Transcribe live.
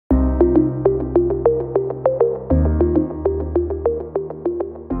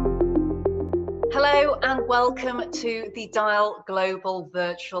welcome to the Dial Global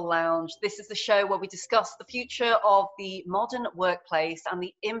Virtual Lounge. This is the show where we discuss the future of the modern workplace and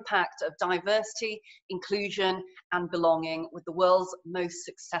the impact of diversity, inclusion, and belonging with the world's most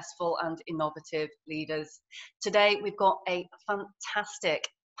successful and innovative leaders. Today, we've got a fantastic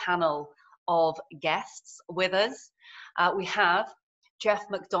panel of guests with us. We have Geoff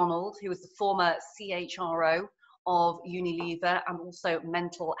Mcdonald, who is the former CHRO of Unilever and also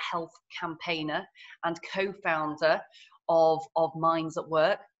mental health campaigner and co-founder of Minds at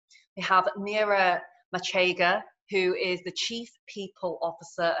Work. We have Mira, who is the Chief People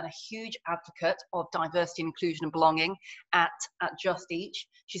Officer and a huge advocate of diversity, inclusion and belonging at Just Eat.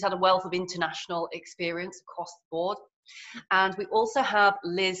 She's had a wealth of international experience across the board. And we also have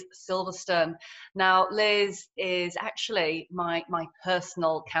Liz Silverston. Now, Liz is actually my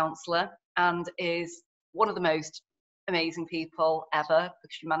personal counsellor and is one of the most amazing people ever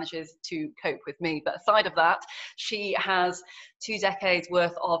because she manages to cope with me. But aside of that, she has 2 decades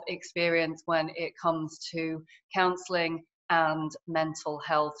worth of experience when it comes to counselling and mental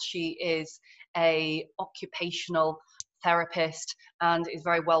health. She is a occupational therapist and is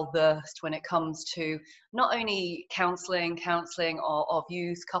very well versed when it comes to not only counselling of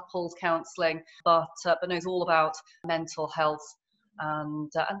youth, couples counselling, but knows all about mental health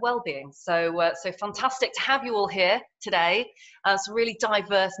and well-being. So fantastic to have you all here today. Some really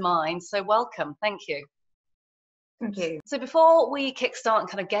diverse minds. So welcome. Thank you. Thank you. So before we kickstart and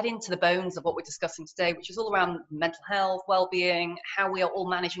kind of get into the bones of what we're discussing today, which is all around mental health, well-being, how we are all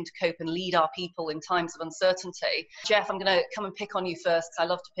managing to cope and lead our people in times of uncertainty. Geoff, I'm going to come and pick on you first because I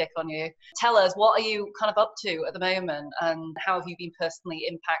love to pick on you. Tell us, what are you kind of up to at the moment and how have you been personally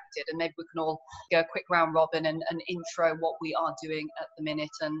impacted? And maybe we can all go a quick round robin and intro what we are doing at the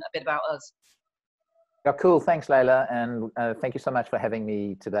minute and a bit about us. Yeah, cool. Thanks, Layla. And thank you so much for having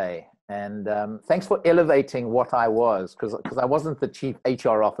me today. And thanks for elevating what I was, because I wasn't the chief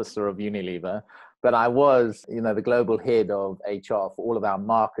HR officer of Unilever, but I was, the global head of HR for all of our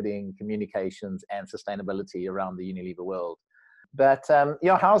marketing, communications, and sustainability around the Unilever world. But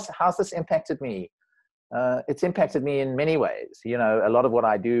how's this impacted me? It's impacted me in many ways. A lot of what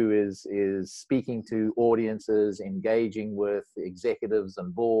I do is speaking to audiences, engaging with executives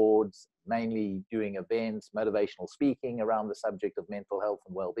and boards, mainly doing events, motivational speaking around the subject of mental health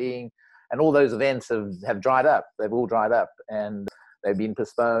and well-being. And all those events have dried up. They've all dried up and they've been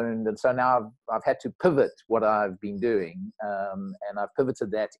postponed. And so now I've had to pivot what I've been doing. And I've pivoted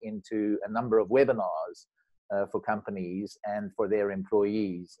that into a number of webinars for companies and for their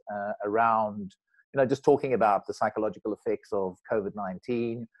employees around just talking about the psychological effects of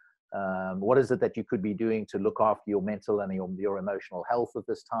COVID-19. What is it that you could be doing to look after your mental and your emotional health at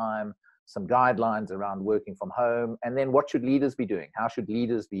this time? Some guidelines around working from home. And then what should leaders be doing? How should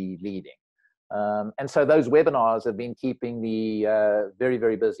leaders be leading? And so those webinars have been keeping me very,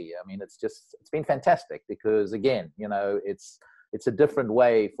 very busy. I mean, it's been fantastic because, again, it's a different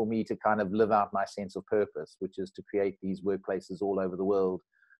way for me to kind of live out my sense of purpose, which is to create these workplaces all over the world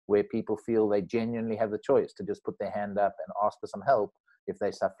where people feel they genuinely have the choice to just put their hand up and ask for some help if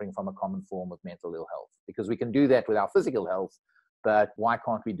they're suffering from a common form of mental ill health. Because we can do that with our physical health, but why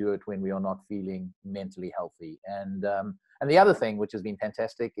can't we do it when we are not feeling mentally healthy? And the other thing, which has been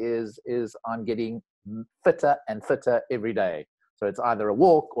fantastic, is I'm getting fitter and fitter every day. So it's either a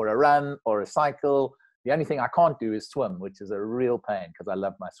walk or a run or a cycle. The only thing I can't do is swim, which is a real pain because I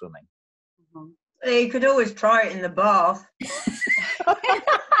love my swimming. Mm-hmm. You could always try it in the bath.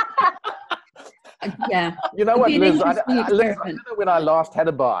 Yeah. You know what, Liz? I don't know when I last had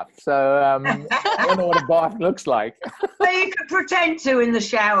a bath, so I don't know what a bath looks like. Well, you could pretend to in the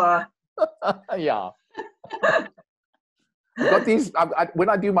shower. Yeah. I've got these. When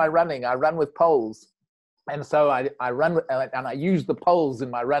I do my running, I run with poles, and so I run and I use the poles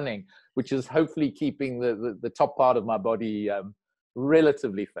in my running, which is hopefully keeping the top part of my body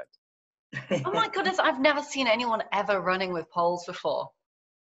relatively fit. Oh my goodness, I've never seen anyone ever running with poles before.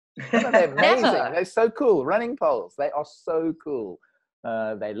 No, they're amazing. Never. They're so cool. Running poles. They are so cool.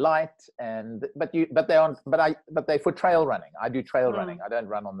 They light but they for trail running. I do trail running. I don't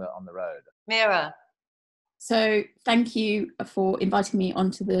run on the road. Mira. So thank you for inviting me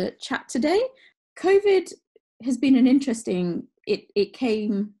onto the chat today. COVID has been an interesting. It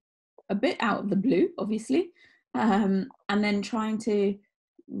came a bit out of the blue, obviously, and then trying to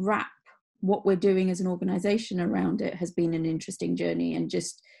wrap what we're doing as an organisation around it has been an interesting journey, and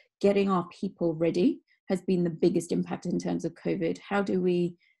just getting our people ready has been the biggest impact in terms of COVID. How do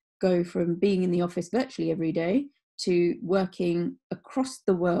we go from being in the office virtually every day to working across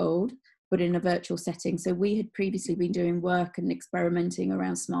the world but in a virtual setting. So we had previously been doing work and experimenting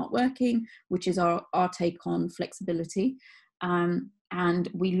around smart working, which is our take on flexibility. And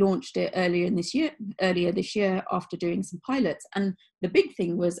we launched it earlier this year after doing some pilots. And the big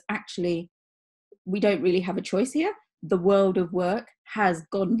thing was actually, we don't really have a choice here. The world of work has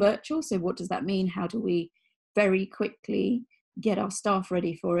gone virtual. So what does that mean? How do we very quickly get our staff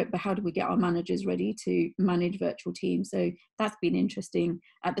ready for it, but how do we get our managers ready to manage virtual teams? So that's been interesting.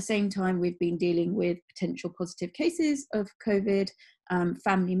 At the same time, we've been dealing with potential positive cases of COVID,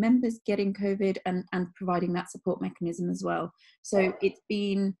 family members getting COVID, and providing that support mechanism as well. So it's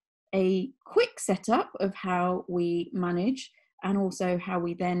been a quick setup of how we manage, and also how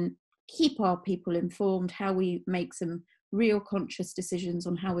we then keep our people informed, how we make some real conscious decisions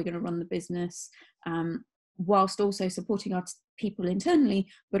on how we're going to run the business, whilst also supporting our people internally,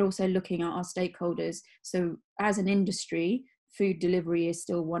 but also looking at our stakeholders. So as an industry, food delivery is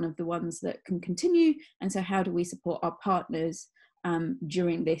still one of the ones that can continue. And so how do we support our partners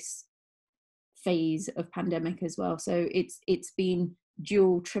during this phase of pandemic as well? So it's been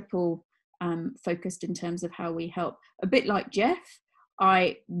dual, triple focused in terms of how we help. A bit like Geoff,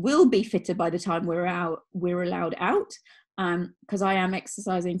 I will be fitter by the time we're allowed out, because I am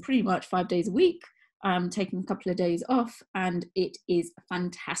exercising pretty much 5 days a week, taking a couple of days off, and it is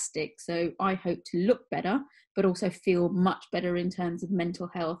fantastic. So I hope to look better, but also feel much better in terms of mental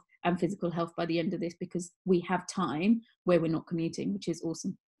health and physical health by the end of this, because we have time where we're not commuting, which is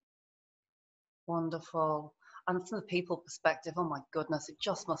awesome. Wonderful. And from the people perspective, oh my goodness, it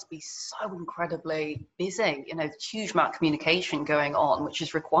just must be so incredibly busy. You know, huge amount of communication going on, which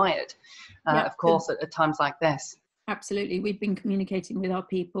is required, of course, at times like this. Absolutely. We've been communicating with our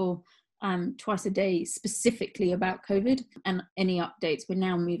people twice a day specifically about COVID, and any updates. We're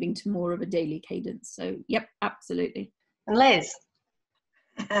now moving to more of a daily cadence. So, yep, absolutely. And Liz.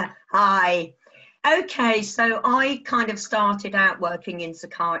 Hi. Okay, so I kind of started out working in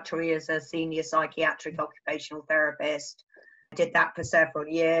psychiatry as a senior psychiatric occupational therapist. I did that for several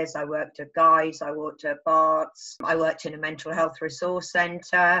years. I worked at Guy's, I worked at Bart's, I worked in a mental health resource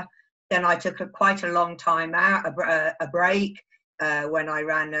centre. Then I took quite a long time out, a break, when I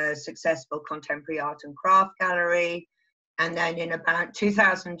ran a successful contemporary art and craft gallery. And then in about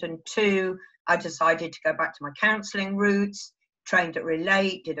 2002, I decided to go back to my counselling roots. Trained at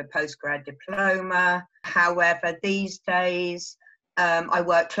Relate, did a postgrad diploma. However, these days, I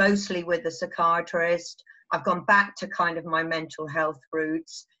work closely with a psychiatrist. I've gone back to kind of my mental health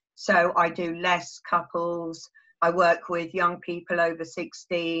roots. So I do less couples. I work with young people over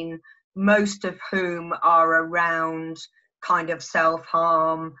 16, most of whom are around kind of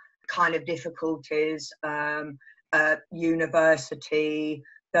self-harm, kind of difficulties, university,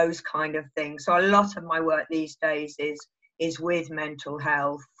 those kind of things. So a lot of my work these days is with mental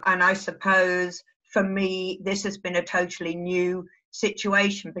health. And I suppose for me, this has been a totally new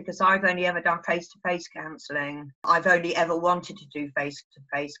situation, because I've only ever done face-to-face counselling. I've only ever wanted to do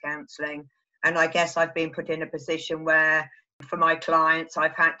face-to-face counselling. And I guess I've been put in a position where for my clients,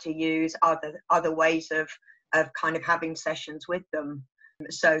 I've had to use other ways of kind of having sessions with them.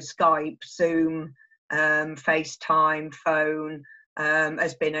 So Skype, Zoom, FaceTime, phone,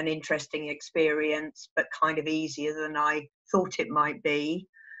 has been an interesting experience, but kind of easier than I thought it might be.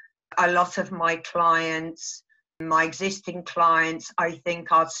 A lot of my clients, my existing clients, I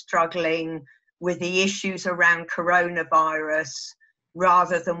think are struggling with the issues around coronavirus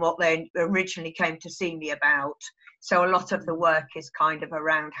rather than what they originally came to see me about. So a lot of the work is kind of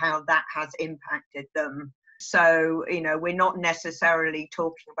around how that has impacted them. So, you know, we're not necessarily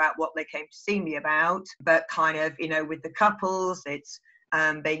talking about what they came to see me about, but kind of, you know, with the couples, it's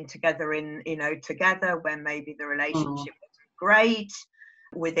being together together when maybe the relationship wasn't great.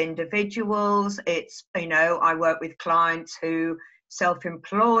 With individuals, it's, you know, I work with clients who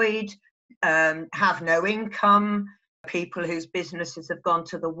self-employed, have no income, people whose businesses have gone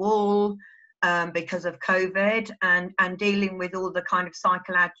to the wall because of COVID, and dealing with all the kind of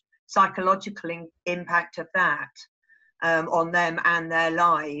psychological impact of that on them and their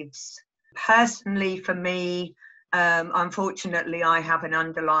lives. Personally, for me, unfortunately, I have an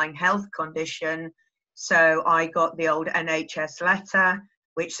underlying health condition. So I got the old NHS letter,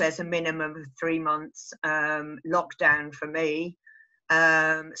 which says a minimum of 3 months lockdown for me.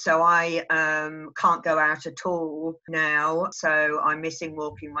 So I can't go out at all now. So I'm missing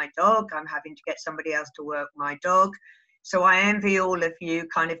walking my dog. I'm having to get somebody else to work my dog. So I envy all of you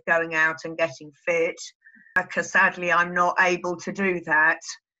kind of going out and getting fit, because sadly I'm not able to do that.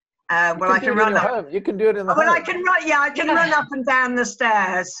 Well, I can run up. Home. You can do it in the home. Well, I can run. Yeah, I can run up and down the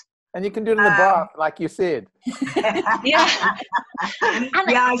stairs. And you can do it in the bath, like you said. Yeah.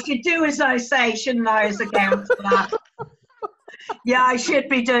 Yeah, I should do as I say, shouldn't I, as a counsellor? Yeah, I should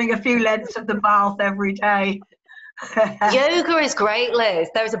be doing a few lengths of the bath every day. Yoga is great, Liz.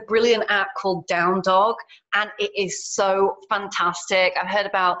 There's a brilliant app called Down Dog, and it is so fantastic. I've heard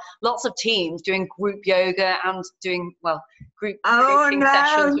about lots of teams doing group yoga and doing, well, group coaching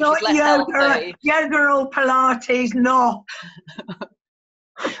sessions, which is less healthy. Yoga or Pilates, no.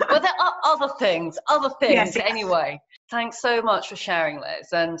 But there are other things Yes. anyway. Thanks so much for sharing, Liz.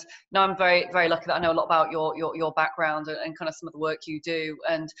 And no, I'm very, very lucky that I know a lot about your background and kind of some of the work you do.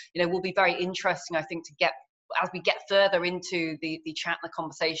 And, you know, will be very interesting, I think, to get, as we get further into the chat and the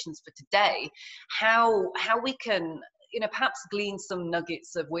conversations for today, how we can, you know, perhaps glean some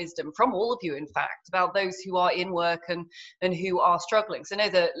nuggets of wisdom from all of you, in fact, about those who are in work and who are struggling. So I know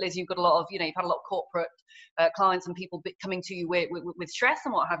that, Liz, you've got a lot of, you know, you've had a lot of corporate clients and people coming to you with stress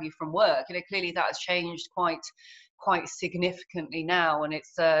and what have you from work. You know, clearly that has changed quite significantly now, and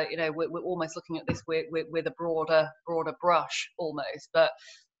it's you know, we're almost looking at this with a broader brush almost, but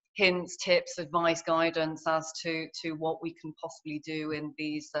hints, tips, advice, guidance as to what we can possibly do in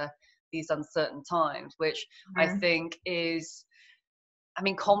these uncertain times, which I think is, I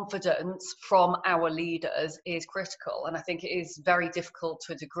mean, confidence from our leaders is critical, and I think it is very difficult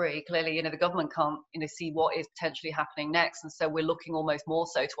to a degree. Clearly, you know, the government can't, you know, see what is potentially happening next, and so we're looking almost more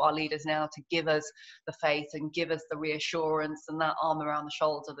so to our leaders now to give us the faith and give us the reassurance and that arm around the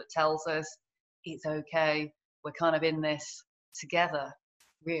shoulder that tells us it's okay, we're kind of in this together,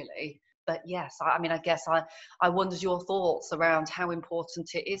 really. But yes, I mean, I guess I wondered your thoughts around how important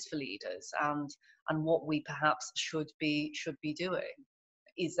it is for leaders and what we perhaps should be doing.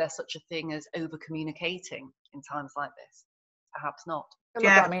 Is there such a thing as over communicating in times like this? Perhaps not. Look,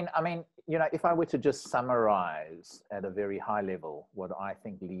 Yeah. I mean, you know, if I were to just summarize at a very high level what I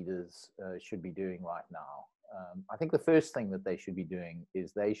think leaders should be doing right now, I think the first thing that they should be doing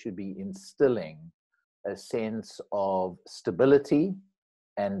is they should be instilling a sense of stability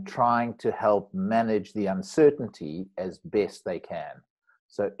and trying to help manage the uncertainty as best they can.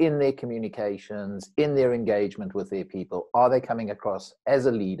 So in their communications, in their engagement with their people, are they coming across as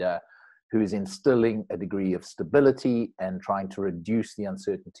a leader who's instilling a degree of stability and trying to reduce the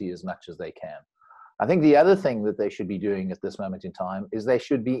uncertainty as much as they can? I think the other thing that they should be doing at this moment in time is they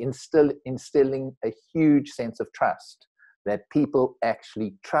should be instilling a huge sense of trust, that people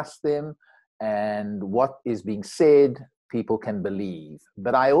actually trust them and what is being said, people can believe.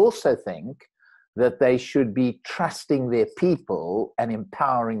 But I also think that they should be trusting their people and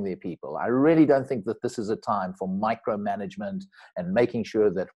empowering their people. I really don't think that this is a time for micromanagement and making sure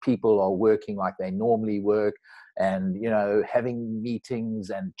that people are working like they normally work and, you know, having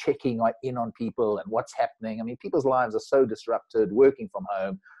meetings and checking in on people and what's happening. I mean, people's lives are so disrupted working from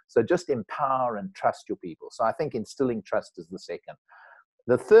home. So just empower and trust your people. So I think instilling trust is the second.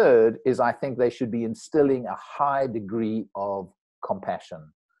 The third is I think they should be instilling a high degree of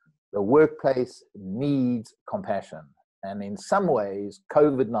compassion. The workplace needs compassion. And in some ways,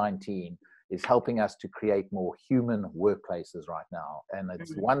 COVID-19 is helping us to create more human workplaces right now. And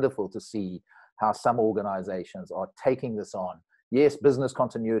it's wonderful to see how some organizations are taking this on. Yes, business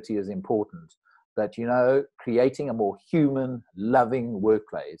continuity is important, but, you know, creating a more human, loving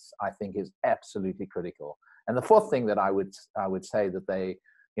workplace, I think, is absolutely critical. And the fourth thing that I would say that they,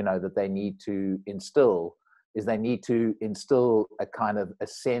 you know, that they need to instill is they need to instill a kind of a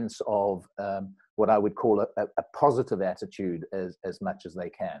sense of what I would call a positive attitude as much as they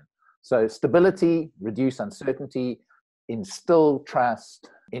can. So stability, reduce uncertainty, instill trust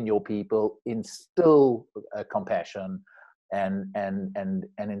in your people, instill compassion, and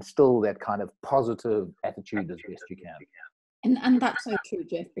instill that kind of positive attitude as best you can. And that's so true,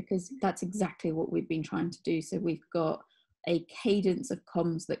 Geoff, because that's exactly what we've been trying to do. So we've got a cadence of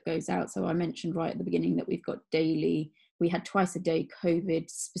comms that goes out. So I mentioned right at the beginning that we've got we had twice a day COVID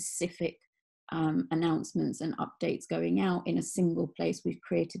specific announcements and updates going out in a single place. We've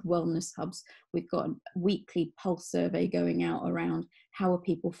created wellness hubs. We've got a weekly pulse survey going out around how are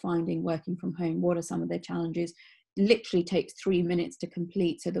people finding working from home? What are some of their challenges? Literally takes 3 minutes to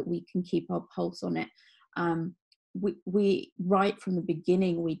complete so that we can keep our pulse on it. We right from the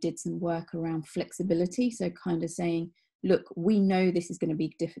beginning, we did some work around flexibility. So kind of saying, look, we know this is going to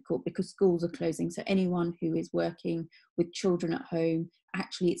be difficult because schools are closing. So anyone who is working with children at home,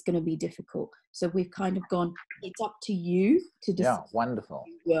 actually it's going to be difficult. So we've kind of gone, it's up to you to decide. Yeah, wonderful.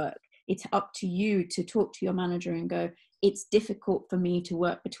 Work. It's up to you to talk to your manager and go, it's difficult for me to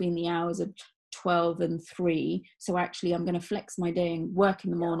work between the hours of 12 and 3. So actually I'm going to flex my day and work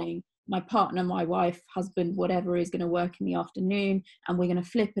in the morning, my partner, my wife, husband, whatever, is going to work in the afternoon, and we're going to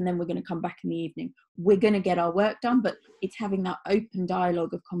flip, and then we're going to come back in the evening. We're going to get our work done, but it's having that open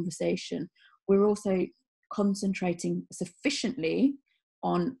dialogue of conversation. We're also concentrating sufficiently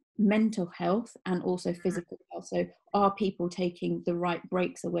on mental health and also physical health. So are people taking the right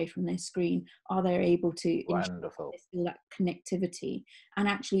breaks away from their screen? Are they able to Wonderful. feel that connectivity? And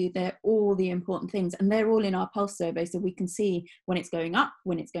actually, they're all the important things, and they're all in our pulse survey, so we can see when it's going up,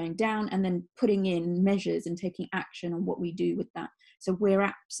 when it's going down, and then putting in measures and taking action on what we do with that. So we're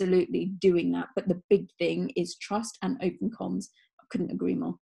absolutely doing that. But the big thing is trust and open comms. I couldn't agree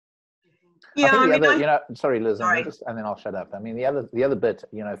more. Yeah, I think sorry, Liz, sorry. And then I'll shut up. I mean, the other bit,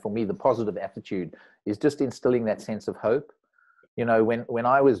 for me, the positive attitude is just instilling that sense of hope. When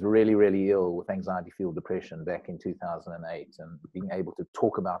I was really, really ill with anxiety-fueled depression back in 2008, and being able to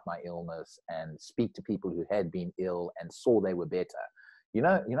talk about my illness and speak to people who had been ill and saw they were better, you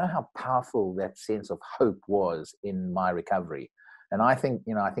know how powerful that sense of hope was in my recovery. And I think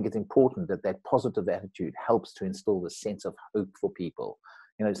it's important that positive attitude helps to instill the sense of hope for people.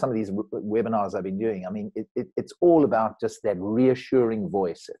 Some of these webinars I've been doing, I mean, it's all about just that reassuring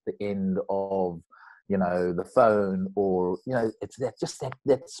voice at the end of, the phone, or, it's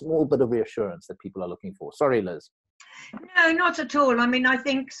that small bit of reassurance that people are looking for. Sorry, Liz. No, not at all. I mean, I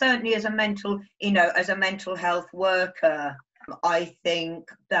think certainly as a mental health worker, I think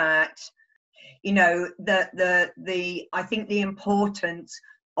that, I think the importance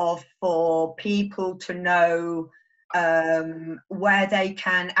for people to know where they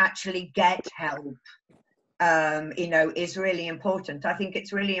can actually get help, is really important. I think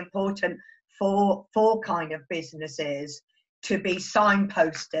it's really important for kind of businesses to be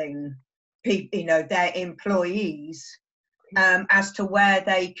signposting their employees as to where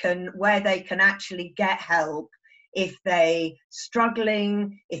they can actually get help if they're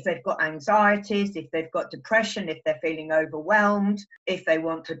struggling, if they've got anxieties, if they've got depression, if they're feeling overwhelmed, if they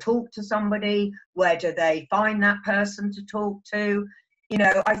want to talk to somebody, where do they find that person to talk to?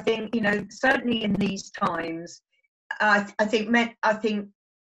 I think, certainly in these times, I think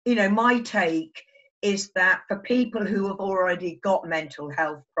my take is that for people who have already got mental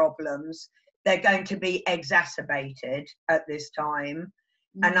health problems, they're going to be exacerbated at this time.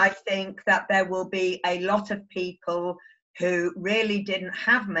 And I think that there will be a lot of people who really didn't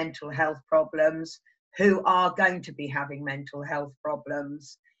have mental health problems who are going to be having mental health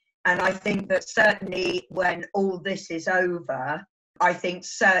problems. And I think that certainly when all this is over, I think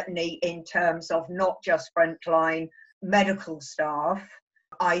certainly in terms of not just frontline medical staff,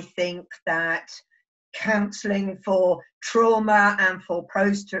 I think that counselling for trauma and for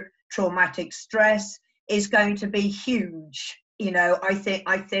post-traumatic stress is going to be huge. I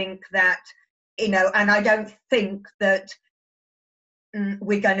think that, and I don't think that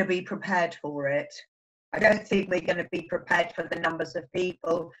we're going to be prepared for it. I don't think we're going to be prepared for the numbers of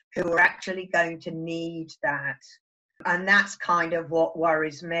people who are actually going to need that. And that's kind of what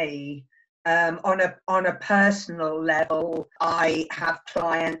worries me. On a personal level, I have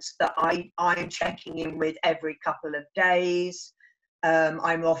clients that I'm checking in with every couple of days.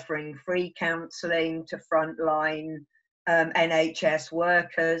 I'm offering free counselling to frontline NHS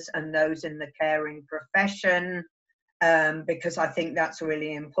workers and those in the caring profession, because I think that's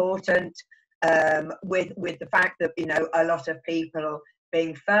really important, with the fact that a lot of people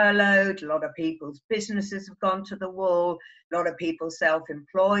being furloughed, a lot of people's businesses have gone to the wall, a lot of people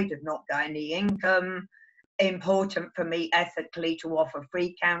self-employed have not got any income. Important for me ethically to offer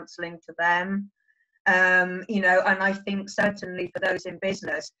free counselling to them, and I think certainly for those in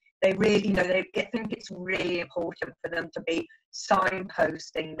business, they really, I think it's really important for them to be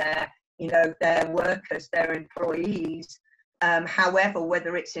signposting their workers, their employees. However,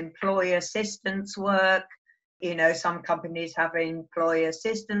 whether it's employee assistance work, some companies have employee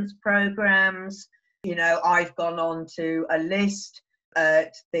assistance programs. I've gone on to a list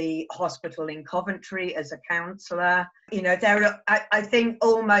at the hospital in Coventry as a counsellor. I think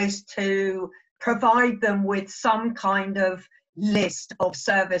almost to provide them with some kind of list of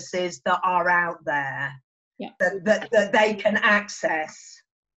services that are out there, that they can access,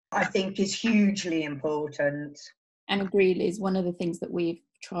 I think is hugely important. And agree, Liz, one of the things that we've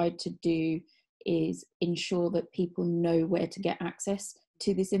tried to do is ensure that people know where to get access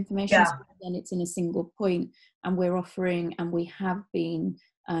to this information. So then it's in a single point, and we're offering, and we have been,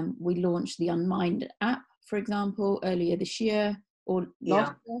 we launched the Unmind app, for example, earlier this year, or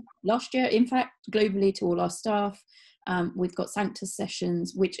last year, in fact, globally, to all our staff. We've got Sanctus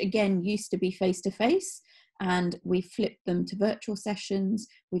sessions, which again used to be face-to-face, and we flipped them to virtual sessions.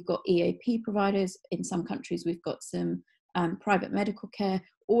 We've got EAP providers. In some countries, we've got some private medical care.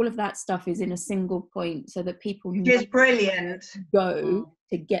 All of that stuff is in a single point so that people It is brilliant. Go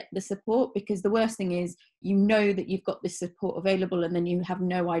to get the support, because the worst thing is you know that you've got this support available and then you have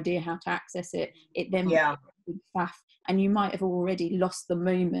no idea how to access it. It then becomes a big faff, and you might have already lost the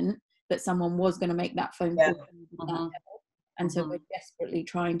moment that someone was going to make that phone call. And so we're desperately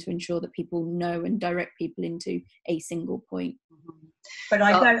trying to ensure that people know and direct people into a single point. But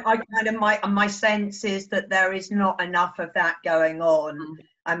my sense is that there is not enough of that going on.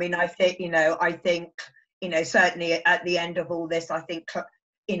 I mean, I think, certainly at the end of all this, I think,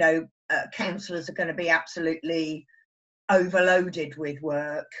 counsellors are going to be absolutely overloaded with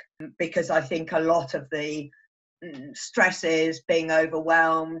work, because I think a lot of the stresses, being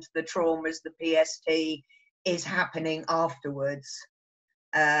overwhelmed, the traumas, the PST is happening afterwards.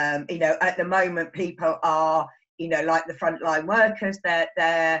 At the moment, people are, like the frontline workers,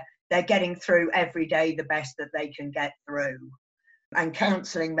 they're getting through every day the best that they can get through. And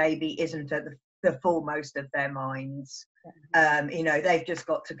counselling maybe isn't at the foremost of their minds. They've just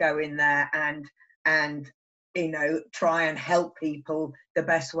got to go in there and try and help people the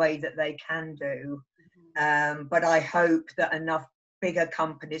best way that they can do. But I hope that enough bigger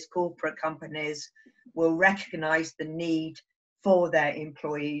companies, corporate companies, will recognise the need for their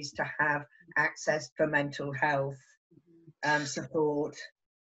employees to have access for mental health support.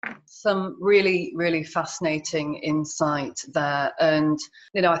 Some really, really fascinating insight there. And,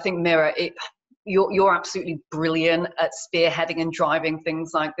 I think, Mira, you're absolutely brilliant at spearheading and driving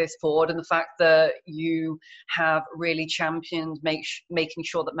things like this forward. And the fact that you have really championed making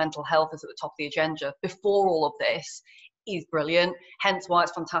sure that mental health is at the top of the agenda before all of this is brilliant. Hence why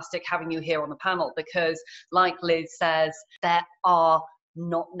it's fantastic having you here on the panel, because like Liz says, there are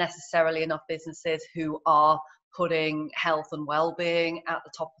not necessarily enough businesses who are putting health and well-being at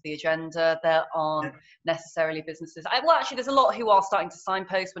the top of the agenda. There aren't necessarily businesses. Actually, there's a lot who are starting to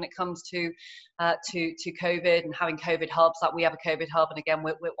signpost when it comes to COVID and having COVID hubs. Like we have a COVID hub, and again,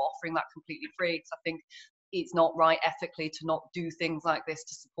 we're offering that completely free, because I think it's not right ethically to not do things like this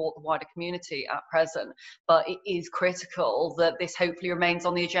to support the wider community at present. But it is critical that this hopefully remains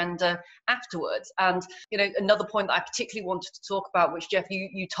on the agenda afterwards. And, another point that I particularly wanted to talk about, which Geoff,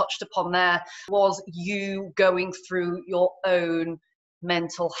 you touched upon there, was you going through your own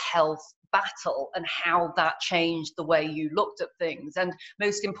mental health battle and how that changed the way you looked at things. And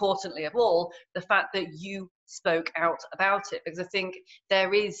most importantly of all, the fact that you spoke out about it, because I think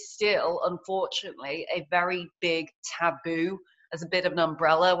there is still, unfortunately, a very big taboo as a bit of an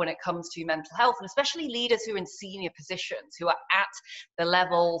umbrella when it comes to mental health, and especially leaders who are in senior positions, who are at the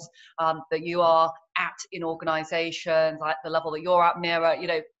levels that you are at in organizations, like the level that you're at, Mira.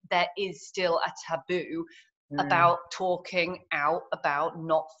 There is still a taboo about talking out about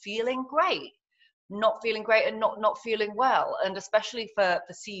not feeling great and not feeling well. And especially for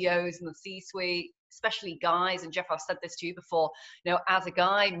CEOs and the C-suite, especially guys, and Geoff, I've said this to you before, as a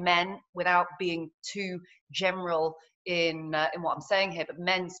guy, men, without being too general in what I'm saying here, but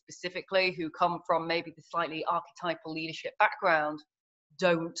men specifically who come from maybe the slightly archetypal leadership background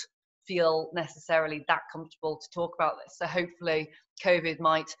don't feel necessarily that comfortable to talk about this. So hopefully COVID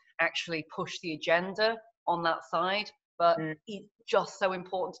might actually push the agenda on that side, but it's just so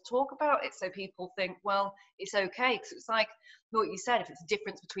important to talk about it so people think, well, it's okay. Because it's like what you said, if it's a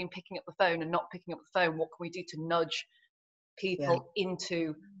difference between picking up the phone and not picking up the phone, what can we do to nudge people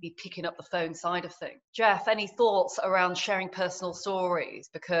into the picking up the phone side of things? Geoff, any thoughts around sharing personal stories?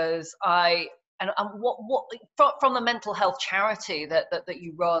 Because what from the mental health charity that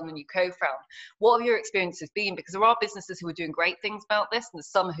you run and you co-found, what have your experiences been? Because there are businesses who are doing great things about this, and there's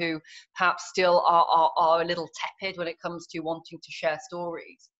some who perhaps still are a little tepid when it comes to wanting to share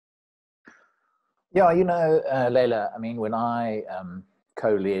stories. Yeah, Layla, I mean, when I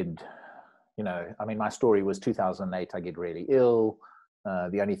co-led, my story was 2008, I get really ill.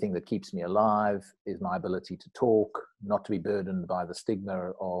 The only thing that keeps me alive is my ability to talk, not to be burdened by the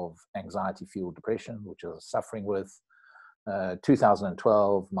stigma of anxiety-fueled depression, which I was suffering with.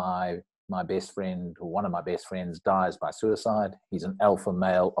 2012, my best friend, or one of my best friends, dies by suicide. He's an alpha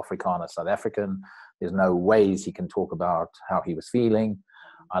male Afrikaner South African. There's no ways he can talk about how he was feeling.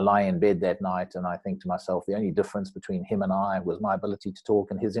 I lie in bed that night and I think to myself, the only difference between him and I was my ability to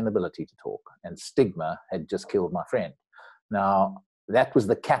talk and his inability to talk. And stigma had just killed my friend. Now, that was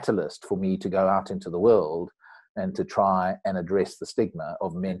the catalyst for me to go out into the world and to try and address the stigma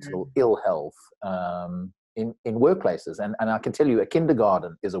of mental ill health in workplaces. And I can tell you, a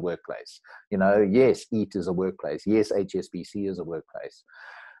kindergarten is a workplace. Yes, EAT is a workplace. Yes, HSBC is a workplace.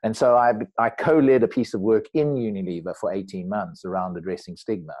 And so I co-led a piece of work in Unilever for 18 months around addressing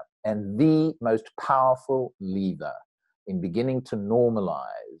stigma. And the most powerful lever in beginning to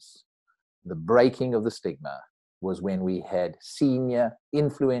normalize the breaking of the stigma was when we had senior,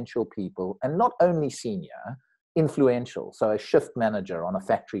 influential people, and not only senior, influential. So a shift manager on a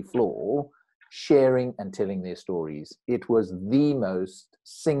factory floor sharing and telling their stories. It was the most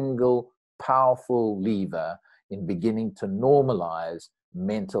single powerful lever in beginning to normalize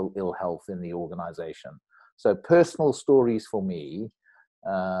mental ill health in the organization. So personal stories for me,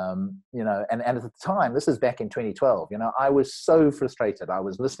 you know, and at the time, this is back in 2012, you know, I was so frustrated. I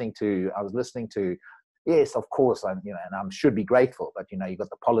was listening to, yes, of course, you know, and I should be grateful, but, you know, you got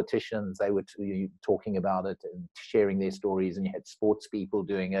the politicians, they were talking about it and sharing their stories, and you had sports people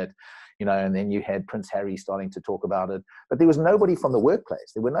doing it, you know, and then you had Prince Harry starting to talk about it, but there was nobody from the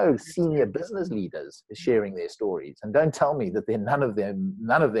workplace. There were no senior business leaders sharing their stories. And don't tell me that none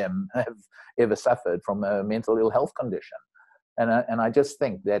of them have ever suffered from a mental ill health condition. And I just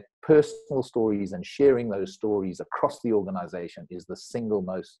think that personal stories and sharing those stories across the organization is the single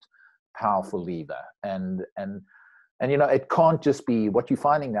most powerful lever. And you know, it can't just be what you're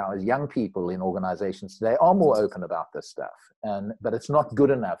finding now is young people in organizations today are more open about this stuff. But it's not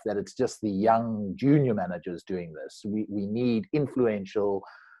good enough that it's just the young junior managers doing this. We need influential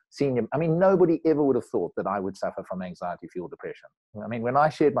senior. I mean, nobody ever would have thought that I would suffer from anxiety-fueled depression. I mean, when I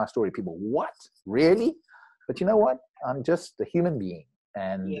shared my story, people, what? Really? But you know what? I'm just a human being.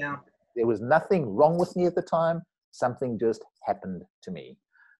 And there was nothing wrong with me at the time. Something just happened to me.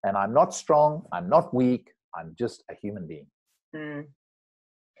 And I'm not strong. I'm not weak. I'm just a human being.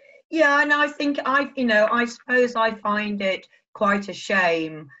 Yeah, and I think I suppose I find it quite a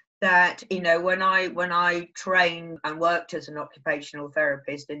shame that, you know, when I trained and worked as an occupational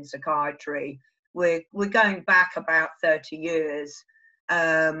therapist in psychiatry, we're going back about 30 years.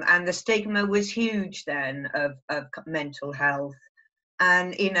 And the stigma was huge then of mental health.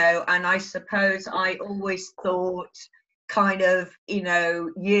 And, you know, and I suppose I always thought kind of, you know,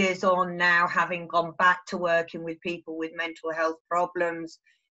 years on now, having gone back to working with people with mental health problems,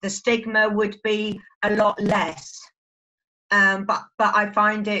 the stigma would be a lot less. But I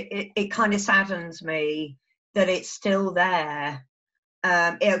find it kind of saddens me that it's still there.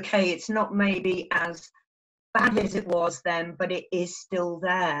 Okay, it's not maybe as bad as it was then, but it is still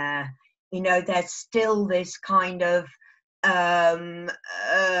there. You know, there's still this kind of,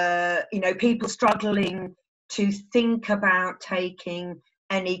 you know, people struggling to think about taking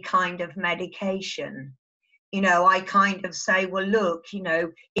any kind of medication. You know, I kind of say, well, look, you know,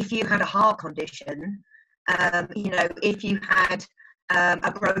 if you had a heart condition, you know, if you had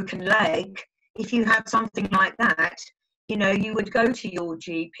a broken leg, if you had something like that, you know, you would go to your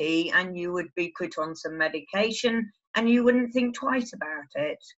GP and you would be put on some medication and you wouldn't think twice about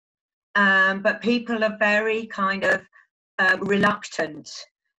it. But people are very kind of reluctant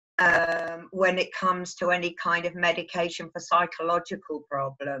when it comes to any kind of medication for psychological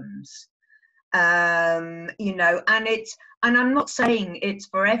problems. You know, and I'm not saying it's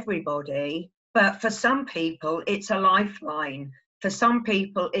for everybody, but for some people it's a lifeline. For some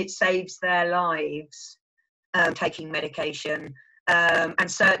people it saves their lives, taking medication.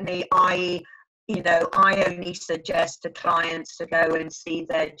 And certainly I only suggest to clients to go and see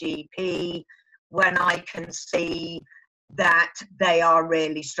their GP when I can see that they are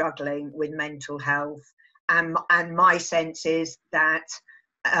really struggling with mental health. And my sense is that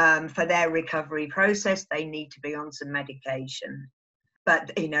for their recovery process, they need to be on some medication.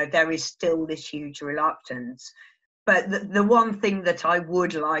 But, you know, there is still this huge reluctance. But the one thing that I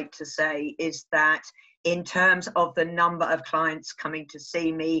would like to say is that in terms of the number of clients coming to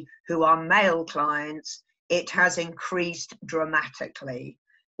see me who are male clients, it has increased dramatically,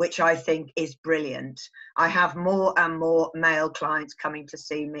 which I think is brilliant. I have more and more male clients coming to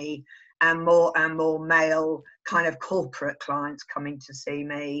see me, and more male kind of corporate clients coming to see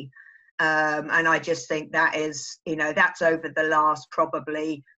me. And I just think that is, you know, that's over the last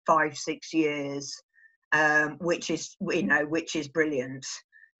probably 5-6 years, which is brilliant.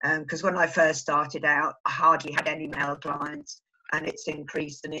 Because when I first started out, I hardly had any male clients, and it's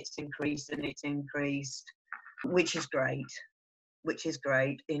increased and it's increased and it's increased, which is great.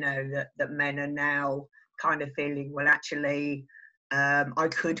 You know, that men are now kind of feeling, well, actually, I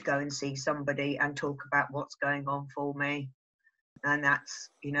could go and see somebody and talk about what's going on for me. And that's,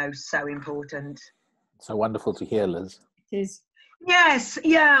 you know, so important. So wonderful to hear, Liz. It is. Yes,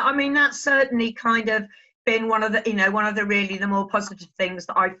 yeah. I mean, that's certainly kind of been one of the really the more positive things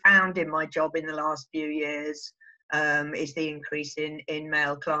that I found in my job in the last few years, is the increase in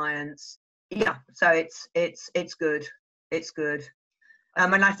male clients. Yeah, so it's good. It's good.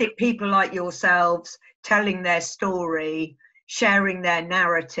 And I think people like yourselves telling their story, sharing their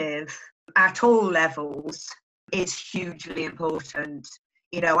narrative at all levels, is hugely important.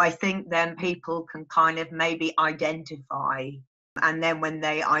 You know, I think then people can kind of maybe identify, and then when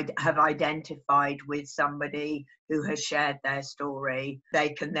they have identified with somebody who has shared their story, they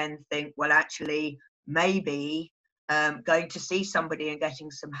can then think, well, actually, maybe going to see somebody and getting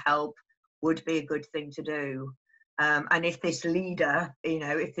some help would be a good thing to do. And if this leader, you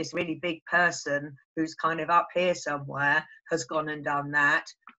know, if this really big person who's kind of up here somewhere has gone and done that,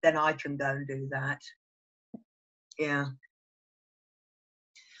 then I can go and do that. Yeah.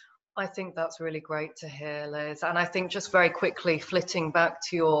 I think that's really great to hear, Liz. And I think just very quickly, flitting back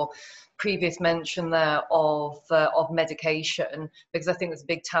to your previous mention there of medication, because I think there's a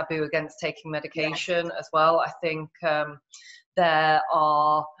big taboo against taking medication as well. I think I've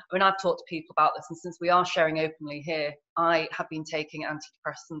talked to people about this, and since we are sharing openly here, I have been taking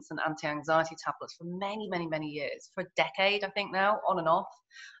antidepressants and anti-anxiety tablets for many, many, many years, for a decade, I think now, on and off.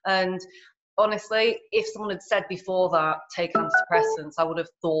 And honestly, if someone had said before that, take antidepressants, I would have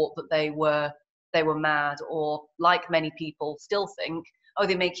thought that they were mad, or like many people still think, oh,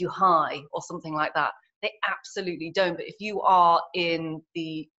 they make you high or something like that. They absolutely don't. But if you are in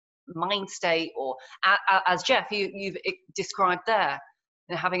the mind state, or as Geoff, you've described there,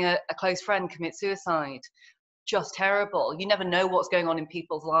 you know, having a close friend commit suicide, just terrible. You never know what's going on in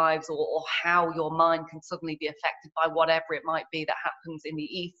people's lives, or how your mind can suddenly be affected by whatever it might be that happens in the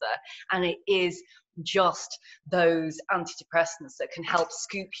ether. And it is just those antidepressants that can help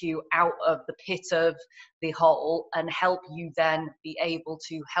scoop you out of the pit of the hole and help you then be able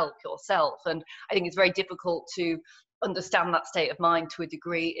to help yourself. And I think it's very difficult to understand that state of mind to a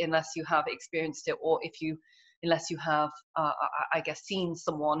degree unless you have experienced it, or unless you have I guess seen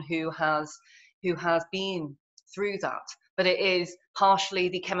someone who has been through that. But it is partially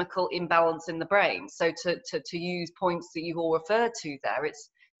the chemical imbalance in the brain. So to use points that you've all referred to there, it's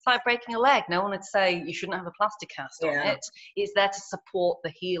like breaking a leg. No one would say you shouldn't have a plaster cast on it. It's there to support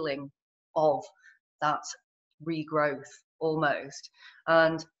the healing of that regrowth almost.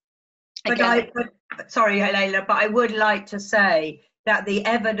 And again, sorry, Layla, but I would like to say that the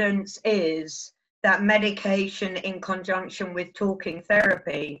evidence is that medication in conjunction with talking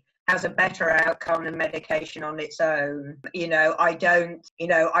therapy has a better outcome than medication on its own. You know, I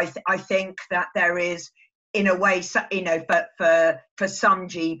think that there is, in a way, you know, but for some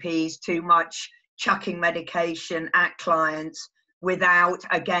GPs, too much chucking medication at clients without,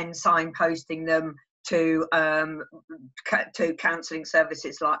 again, signposting them to counselling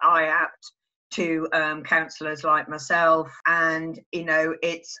services like IAPT, to counsellors like myself. And, you know,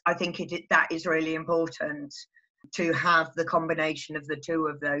 I think that is really important, to have the combination of the two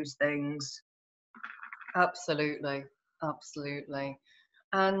of those things. Absolutely.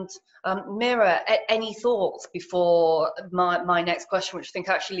 And Mira, any thoughts before my next question, which I think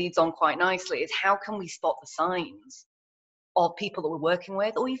actually leads on quite nicely, is how can we spot the signs of people that we're working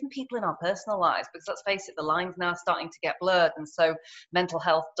with, or even people in our personal lives? Because let's face it, the line's now starting to get blurred, and so mental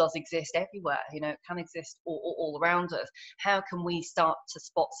health does exist everywhere. You know, it can exist all around us. How can we start to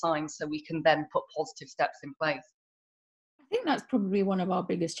spot signs so we can then put positive steps in place? I think that's probably one of our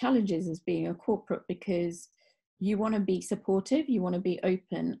biggest challenges as being a corporate, because you want to be supportive, you want to be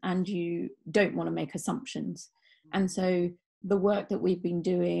open, and you don't want to make assumptions. And so the work that we've been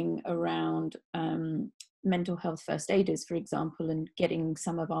doing around mental health first aiders, for example, and getting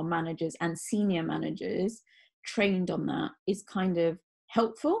some of our managers and senior managers trained on that is kind of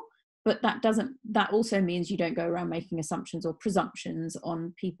helpful. But that also means you don't go around making assumptions or presumptions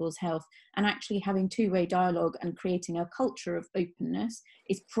on people's health, and actually having two-way dialogue and creating a culture of openness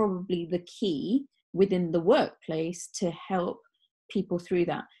is probably the key within the workplace to help people through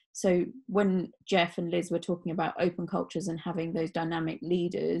that. So when Geoff and Liz were talking about open cultures and having those dynamic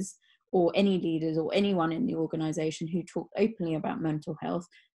leaders, or any leaders or anyone in the organization who talked openly about mental health,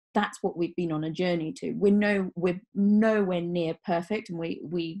 that's what we've been on a journey to. We're nowhere near perfect, and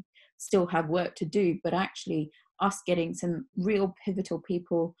we still have work to do, but actually us getting some real pivotal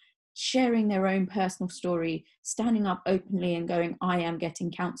people sharing their own personal story, standing up openly and going, I am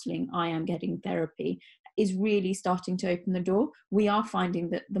getting counselling, I am getting therapy, is really starting to open the door. We are finding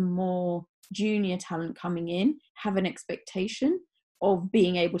that the more junior talent coming in have an expectation of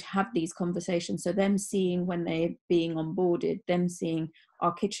being able to have these conversations. So them seeing when they're being onboarded, them seeing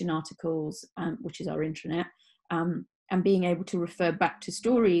our kitchen articles, which is our intranet, and being able to refer back to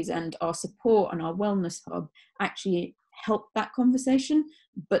stories and our support and our wellness hub actually help that conversation.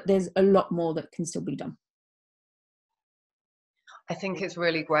 But there's a lot more that can still be done. I think it's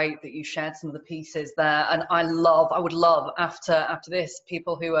really great that you shared some of the pieces there, and I would love after this,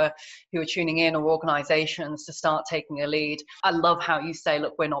 people who are tuning in, or organisations, to start taking a lead. I love how you say,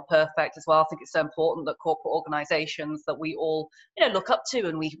 look, we're not perfect as well. I think it's so important that corporate organisations that we all look up to,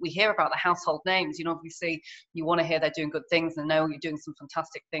 and we hear about the household names. Obviously you want to hear they're doing good things and know you're doing some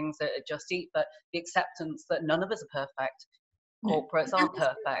fantastic things at Just Eat, but the acceptance that none of us are perfect. Corporates aren't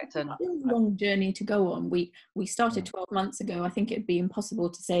perfect, and it's a long journey to go on. We started 12 months ago. I think it'd be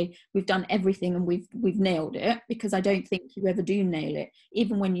impossible to say we've done everything and we've nailed it, because I don't think you ever do nail it.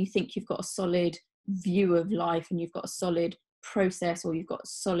 Even when you think you've got a solid view of life and you've got a solid process, or you've got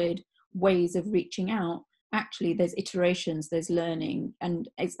solid ways of reaching out, actually there's iterations, there's learning, and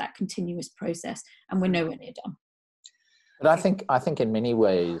it's that continuous process, and we're nowhere near done. But I think in many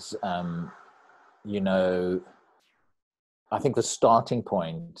ways, I think the starting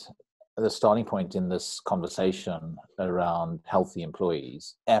point in this conversation around healthy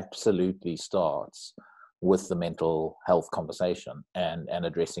employees absolutely starts with the mental health conversation and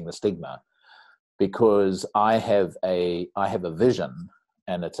addressing the stigma, because I have a vision,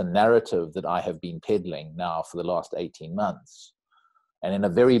 and it's a narrative that I have been peddling now for the last 18 months. And in a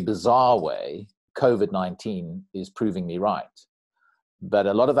very bizarre way, COVID-19 is proving me right. But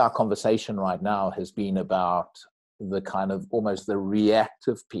a lot of our conversation right now has been about the kind of almost the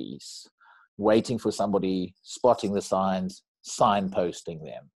reactive piece, waiting for somebody, spotting the signs, signposting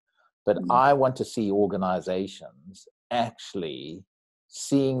them. But I want to see organizations actually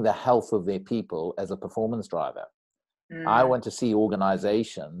seeing the health of their people as a performance driver. I want to see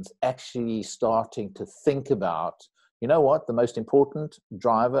organizations actually starting to think about, the most important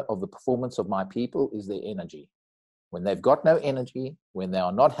driver of the performance of my people is their energy. When they've got no energy, when they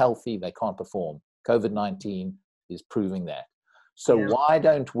are not healthy, they can't perform. COVID-19 is proving that. So why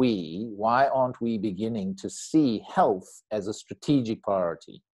aren't we beginning to see health as a strategic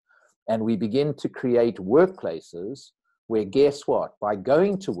priority? And we begin to create workplaces where, guess what? By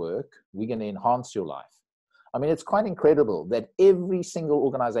going to work, we're going to enhance your life. I mean, it's quite incredible that every single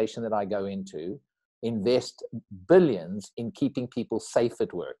organization that I go into invest billions in keeping people safe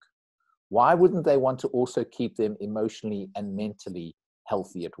at work. Why wouldn't they want to also keep them emotionally and mentally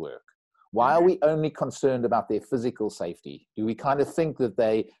healthy at work? Why are we only concerned about their physical safety? Do we kind of think that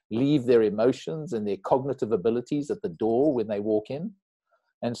they leave their emotions and their cognitive abilities at the door when they walk in?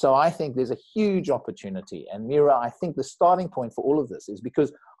 And so I think there's a huge opportunity. And Mira, I think the starting point for all of this is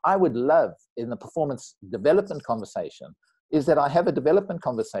because I would love, in the performance development conversation, is that I have a development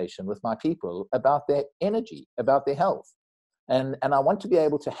conversation with my people about their energy, about their health. And I want to be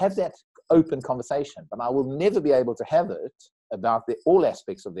able to have that open conversation, but I will never be able to have it about all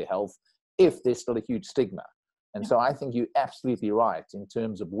aspects of their health if there's still a huge stigma. And so I think you're absolutely right in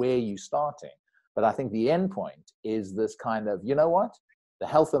terms of where you're starting. But I think the end point is this kind of, the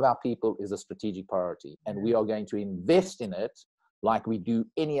health of our people is a strategic priority, and we are going to invest in it like we do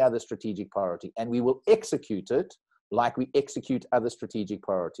any other strategic priority. And we will execute it like we execute other strategic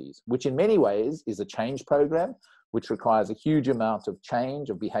priorities, which in many ways is a change program, which requires a huge amount of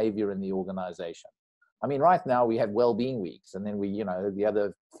change of behavior in the organization. I mean, right now we have wellbeing weeks, and then the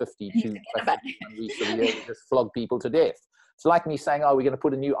other 52 weeks of the year, we just flog people to death. It's like me saying, we're going to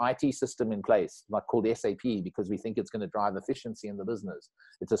put a new IT system in place, like called SAP, because we think it's going to drive efficiency in the business.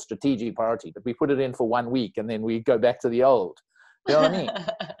 It's a strategic priority, but we put it in for 1 week and then we go back to the old. You know what I mean?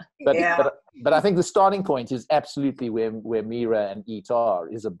 But I think the starting point is absolutely where Mira and EAT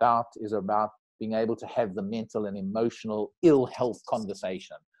is about being able to have the mental and emotional ill health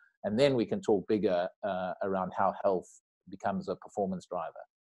conversation. And then we can talk bigger around how health becomes a performance driver.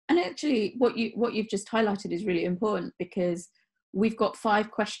 And actually, what you've just highlighted is really important, because we've got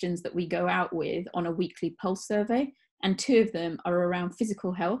 5 questions that we go out with on a weekly pulse survey, and 2 of them are around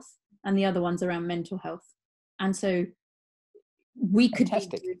physical health and the other one's around mental health. And so we could be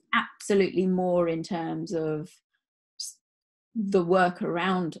doing absolutely more in terms of the work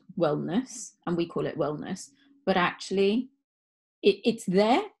around wellness, and we call it wellness, but actually it's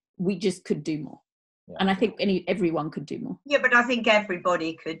there. We just could do more. Yeah. And I think everyone could do more. Yeah, but I think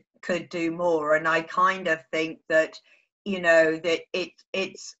everybody could do more. And I kind of think that, that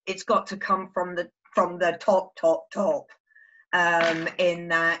it's got to come from the top, in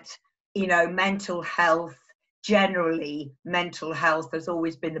that, mental health, generally mental health has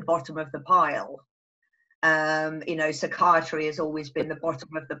always been the bottom of the pile. Psychiatry has always been the bottom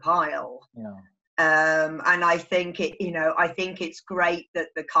of the pile. Yeah. And I think it's great that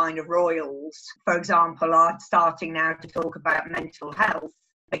the kind of royals, for example, are starting now to talk about mental health,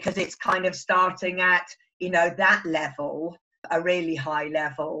 because it's kind of starting at, that level, a really high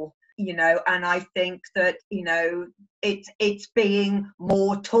level, you know, and I think that, you know, it's being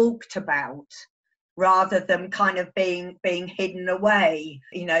more talked about rather than kind of being hidden away.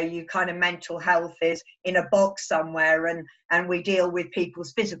 You know, you kind of mental health is in a box somewhere, and we deal with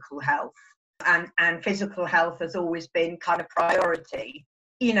people's physical health, and physical health has always been kind of priority.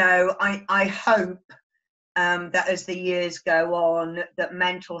 You know, I hope that as the years go on, that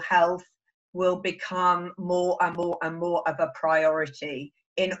mental health will become more and more and more of a priority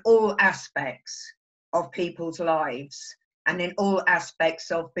in all aspects of people's lives and in all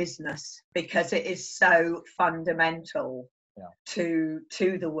aspects of business, because it is so fundamental to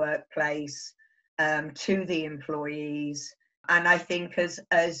the workplace, to the employees. And I think,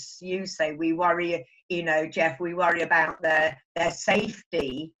 as you say, we worry, you know, Geoff, we worry about their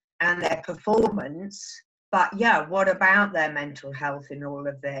safety and their performance, but yeah, what about their mental health in all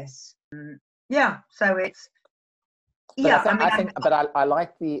of this? Yeah, so it's, yeah. I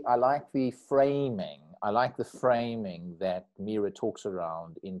like the framing. I like the framing that Mira talks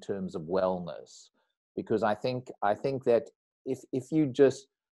around in terms of wellness, because I think that if you just,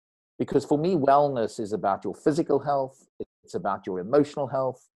 because for me, wellness is about your physical health, it's about your emotional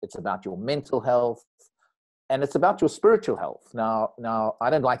health, it's about your mental health, and it's about your spiritual health. Now, I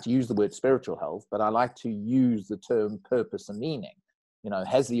don't like to use the word spiritual health, but I like to use the term purpose and meaning. You know,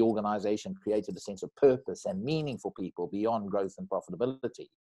 has the organization created a sense of purpose and meaning for people beyond growth and profitability?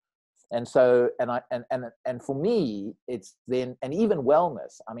 And so, and for me, it's then, and even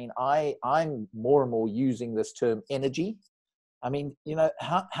wellness. I mean, I'm more and more using this term energy. I mean, you know,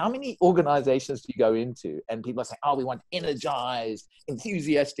 how many organizations do you go into and people are saying, oh, we want energized,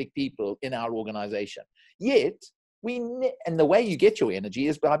 enthusiastic people in our organization. Yet, and the way you get your energy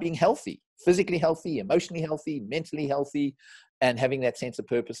is by being healthy, physically healthy, emotionally healthy, mentally healthy, and having that sense of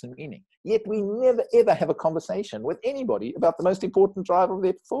purpose and meaning. Yet we never, ever have a conversation with anybody about the most important driver of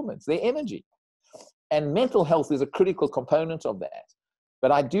their performance, their energy. And mental health is a critical component of that.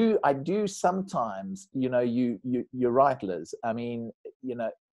 But I do sometimes, you know, you're right, Liz. I mean, you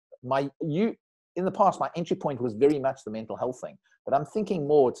know, in the past, my entry point was very much the mental health thing. But I'm thinking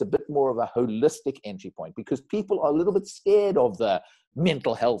more, it's a bit more of a holistic entry point, because people are a little bit scared of the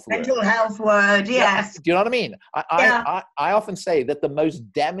mental health word. Mental health word, yes. Do you know what I mean? I often say that the most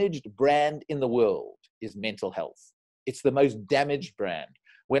damaged brand in the world is mental health. It's the most damaged brand.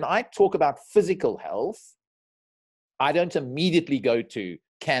 When I talk about physical health, I don't immediately go to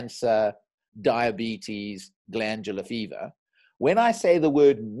cancer, diabetes, glandular fever. When I say the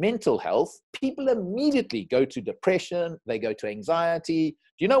word mental health, people immediately go to depression, they go to anxiety.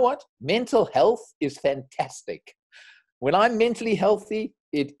 Do you know what? Mental health is fantastic. When I'm mentally healthy,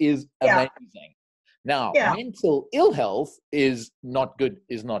 it is amazing. Now, mental ill health is not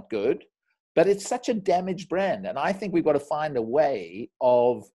good, but it's such a damaged brand. And I think we've got to find a way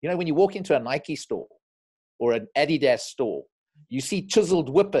of, you know, when you walk into a Nike store or an Adidas store, you see chiseled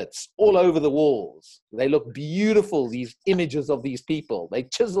whippets all over the walls. They look beautiful, these images of these people. They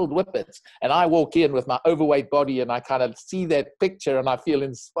chiseled whippets. And I walk in with my overweight body and I kind of see that picture and I feel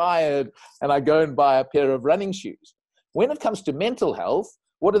inspired and I go and buy a pair of running shoes. When it comes to mental health,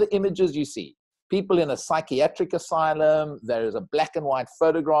 what are the images you see? People in a psychiatric asylum, there's a black and white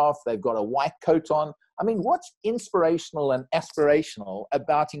photograph, they've got a white coat on. I mean, what's inspirational and aspirational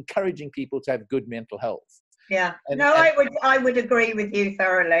about encouraging people to have good mental health? Yeah, I would agree with you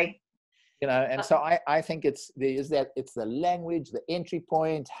thoroughly. You know, and so I think it's the language, the entry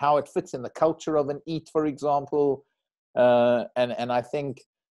point, how it fits in the culture of an eat, for example. And I think,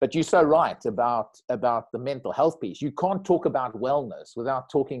 but you're so right about the mental health piece. You can't talk about wellness without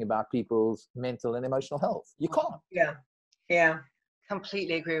talking about people's mental and emotional health. You can't. Yeah.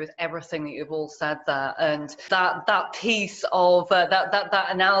 Completely agree with everything that you've all said there, and that piece of that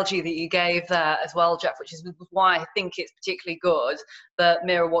analogy that you gave there as well, Geoff, which is why I think it's particularly good that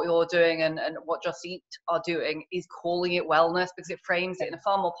Mira, what you're doing and what Just Eat are doing is calling it wellness, because it frames it in a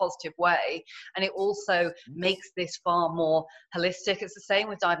far more positive way, and it also makes this far more holistic. It's the same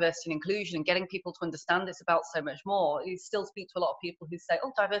with diversity and inclusion, and getting people to understand it's about so much more. You still speak to a lot of people who say,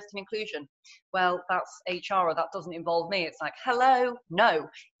 oh, diversity and inclusion, well, that's HR, or that doesn't involve me. It's like, hello. No,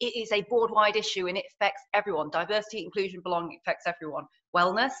 it is a board-wide issue and it affects everyone. Diversity, inclusion, belonging affects everyone.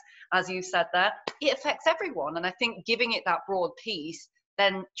 Wellness, as you said there, it affects everyone. And I think giving it that broad piece,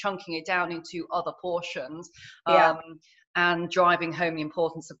 then chunking it down into other portions, and driving home the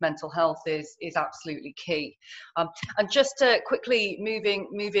importance of mental health is absolutely key. And just quickly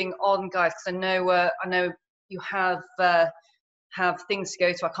moving on, guys, because I know you have things to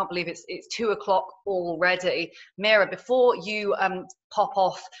go to. I can't believe it's 2:00 already. Mira, before you pop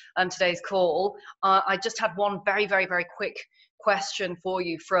off today's call, I just had one very, very, very quick question for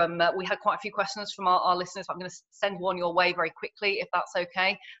you from, we had quite a few questions from our listeners. I'm going to send one your way very quickly, if that's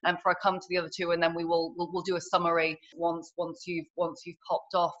okay, and before I come to the other two, and then we'll do a summary once you've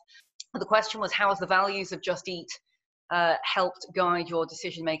popped off. The question was, how has the values of Just Eat helped guide your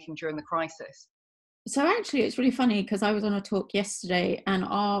decision making during the crisis? So actually, it's really funny because I was on a talk yesterday, and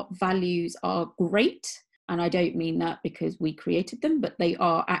our values are great. And I don't mean that because we created them, but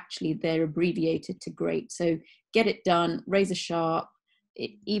they're abbreviated to GREAT. So get it done, razor sharp,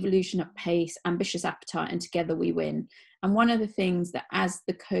 evolution at pace, ambitious appetite, and together we win. And one of the things that as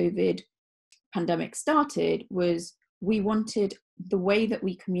the COVID pandemic started was we wanted the way that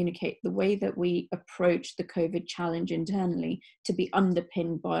we communicate, the way that we approach the COVID challenge internally to be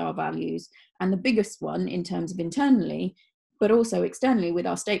underpinned by our values. And the biggest one in terms of internally, but also externally with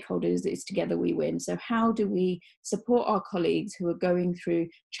our stakeholders, is together we win. So how do we support our colleagues who are going through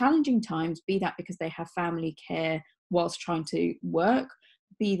challenging times, be that because they have family care whilst trying to work,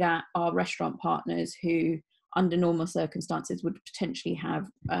 be that our restaurant partners who under normal circumstances would potentially have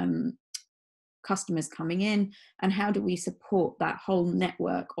customers coming in, and how do we support that whole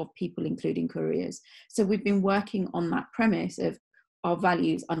network of people, including couriers? So we've been working on that premise of our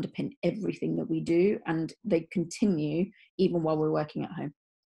values underpin everything that we do, and they continue even while we're working at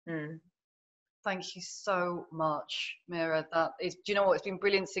home. Thank you so much, Mira. That is, do you know what? It's been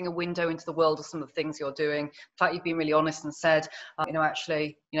brilliant seeing a window into the world of some of the things you're doing. In fact, you've been really honest and said,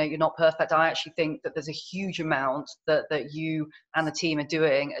 actually, you're not perfect. I actually think that there's a huge amount that you and the team are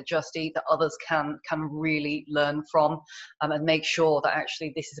doing at Just Eat that others can really learn from, and make sure that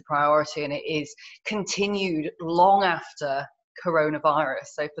actually this is a priority and it is continued long after coronavirus.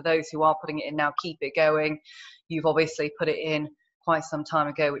 So for those who are putting it in now, keep it going. You've obviously put it in quite some time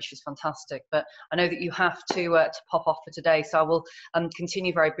ago, which is fantastic. But I know that you have to pop off for today, so I will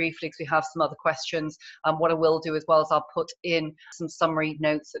continue very briefly because we have some other questions. What I will do as well is I'll put in some summary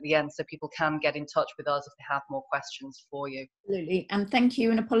notes at the end so people can get in touch with us if they have more questions for you. Absolutely, and thank you,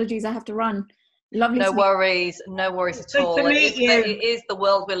 and apologies I have to run. Lovely. No worries at all. Good to meet you. It is the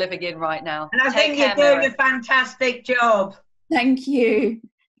world we're living in right now. And I think you're doing a fantastic job. Thank you.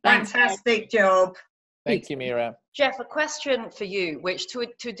 Fantastic job. Thank you, Mira. Geoff, a question for you, which to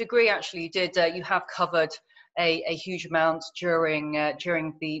a degree actually you have covered a huge amount during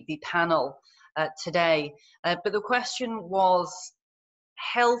the panel today. But the question was,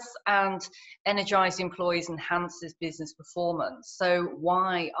 health and energized employees enhances business performance. So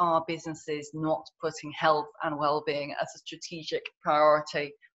why are businesses not putting health and well-being as a strategic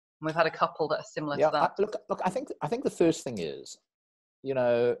priority? And we've had a couple that are similar to that. Look, I think the first thing is,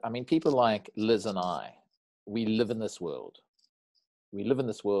 people like Liz and I, we live in this world. We live in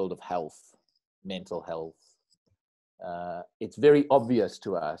this world of health, mental health. It's very obvious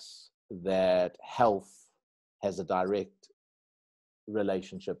to us that health has a direct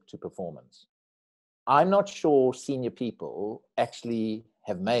relationship to performance. I'm not sure senior people actually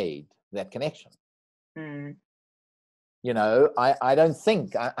have made that connection. I don't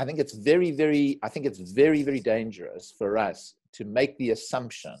think, I think it's very, very dangerous for us to make the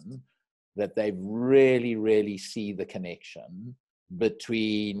assumption that they really, really see the connection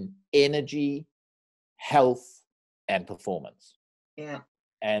between energy, health, and performance. Yeah.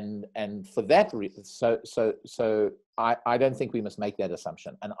 And for that reason, so I don't think we must make that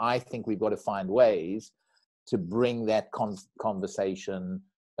assumption. And I think we've got to find ways to bring that conversation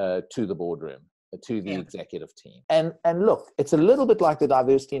to the boardroom, to the executive team. And look, it's a little bit like the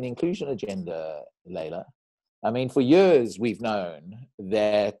diversity and inclusion agenda, Layla. I mean, for years we've known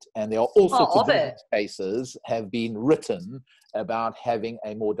that, and there are all sorts of business cases have been written about having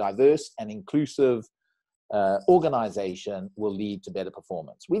a more diverse and inclusive organization will lead to better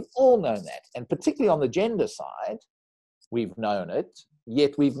performance. We've all known that. And particularly on the gender side, we've known it,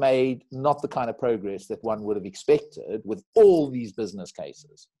 yet we've made not the kind of progress that one would have expected with all these business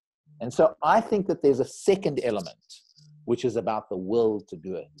cases. And so I think that there's a second element, which is about the will to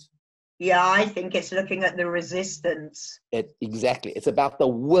do it. Yeah, I think it's looking at the resistance. Exactly. It's about the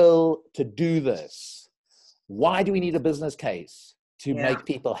will to do this. Why do we need a business case to make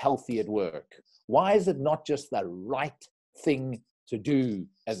people healthy at work? Why is it not just the right thing to do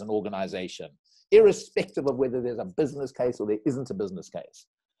as an organization, irrespective of whether there's a business case or there isn't a business case?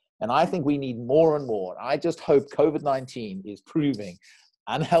 And I think we need more and more. I just hope COVID-19 is proving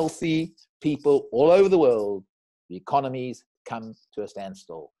unhealthy people all over the world, the economies come to a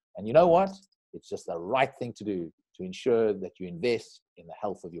standstill. And you know what? It's just the right thing to do to ensure that you invest in the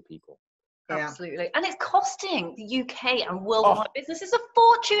health of your people. Yeah. Absolutely. And it's costing the UK and worldwide businesses a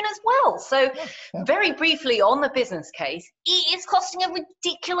fortune as well. So very briefly on the business case, it is costing a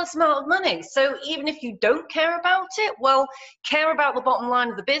ridiculous amount of money. So even if you don't care about it, well, care about the bottom line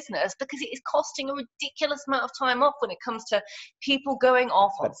of the business, because it is costing a ridiculous amount of time off when it comes to people going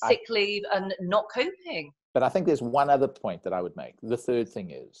off on sick leave and not coping. But I think there's one other point that I would make. The third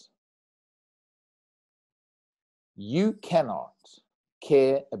thing is, you cannot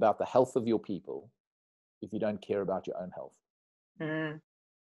care about the health of your people if you don't care about your own health. Mm.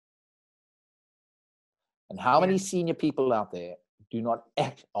 And how many senior people out there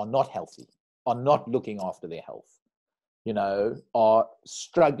are not healthy, are not looking after their health, are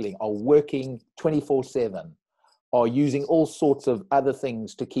struggling, are working 24/7, are using all sorts of other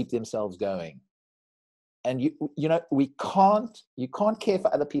things to keep themselves going. And you can't care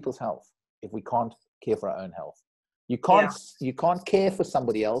for other people's health if we can't care for our own health. You can't care for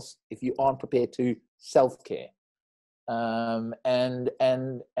somebody else if you aren't prepared to self-care. And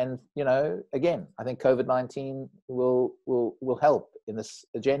again, I think COVID-19 will help in this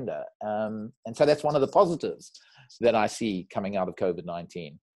agenda. And so that's one of the positives that I see coming out of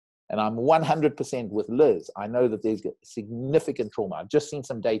COVID-19. And I'm 100% with Liz. I know that there's significant trauma. I've just seen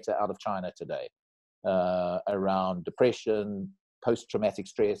some data out of China today around depression, post-traumatic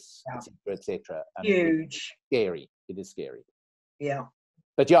stress, et cetera. Huge. Scary. It is scary. Yeah.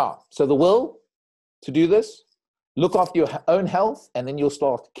 But so the will to do this, look after your own health, and then you'll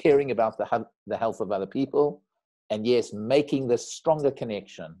start caring about the health of other people. And yes, making this stronger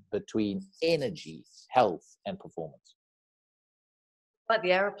connection between energy, health, and performance. Like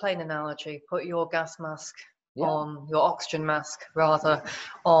the aeroplane analogy, put your gas mask on, your oxygen mask rather,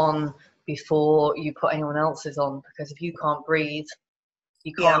 on before you put anyone else's on, because if you can't breathe,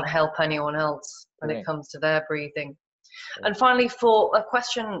 you can't help anyone else when it comes to their breathing. And finally, for a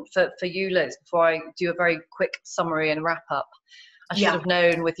question for you, Liz, before I do a very quick summary and wrap up, I should have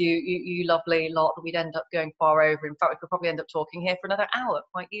known with you lovely lot that we'd end up going far over. In fact, we could probably end up talking here for another hour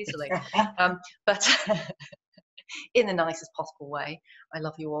quite easily. But in the nicest possible way. I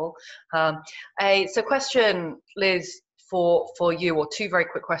love you all. So question, Liz, for you, or two very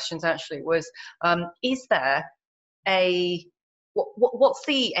quick questions actually, was is there what's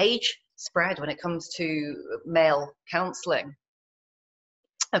the age spread when it comes to male counselling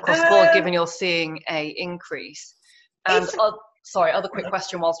across the board, given you're seeing a increase? And other quick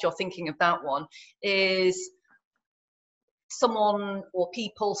question whilst you're thinking of that one is, someone or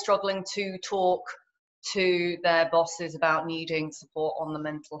people struggling to talk to their bosses about needing support on the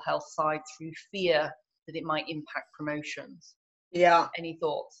mental health side through fear that it might impact promotions. Any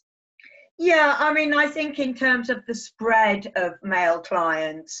thoughts? I mean, I think in terms of the spread of male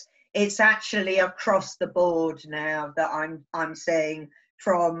clients, it's actually across the board now that I'm seeing,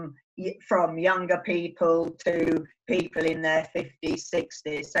 from younger people to people in their 50s,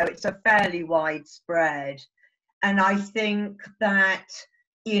 60s. So it's a fairly widespread. And I think that,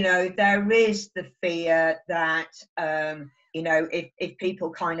 there is the fear that, if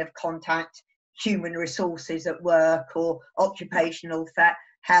people kind of contact human resources at work or occupational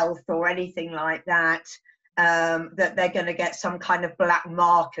health or anything like that, that they're going to get some kind of black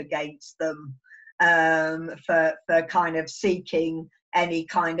mark against them for kind of seeking any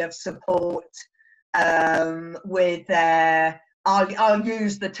kind of support with their, I'll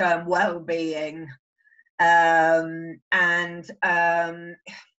use the term well-being. I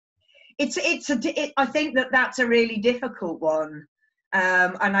think that's a really difficult one.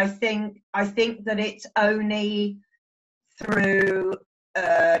 And I think that it's only through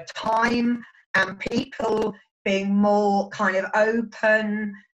time and people being more kind of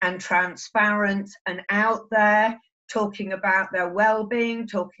open and transparent and out there, talking about their well-being,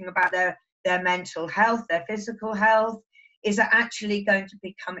 talking about their mental health, their physical health, is actually going to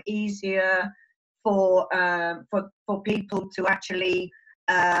become easier for people to actually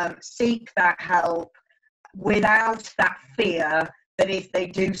seek that help without that fear that if they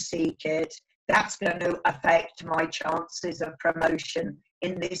do seek it, that's going to affect my chances of promotion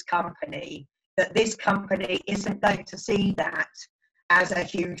in this company, that this company isn't going to see that as a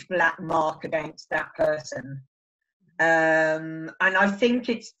huge black mark against that person. And I think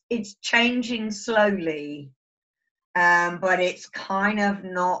it's changing slowly, but it's kind of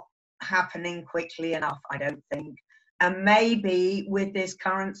not happening quickly enough, I don't think. And maybe with this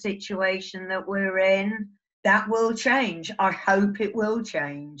current situation that we're in, that will change. I hope it will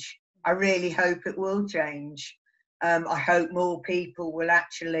change. I really hope it will change. I hope more people will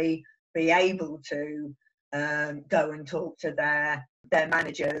actually be able to go and talk to their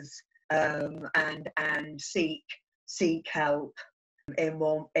managers and seek help in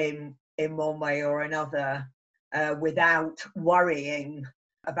in one way or another, without worrying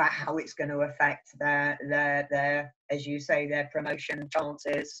about how it's going to affect their, as you say, their promotion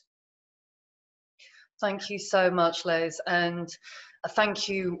chances. Thank you so much, Liz, and thank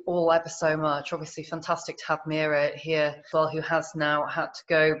you all ever so much. Obviously, fantastic to have Mira here as well, who has now had to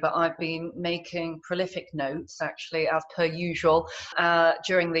go, but I've been making prolific notes, actually, as per usual,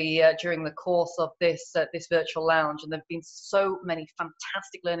 during the course of this virtual lounge, and there've been so many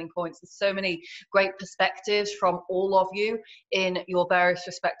fantastic learning points and so many great perspectives from all of you in your various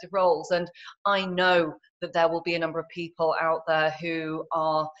respective roles. And I know that there will be a number of people out there who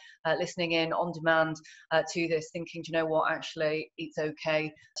are listening in on demand to this, thinking, do you know what, actually, it's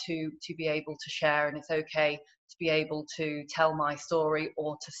okay to be able to share, and it's okay to be able to tell my story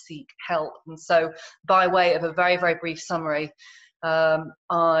or to seek help. And so, by way of a very, very brief summary,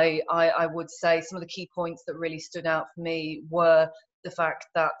 I would say some of the key points that really stood out for me were the fact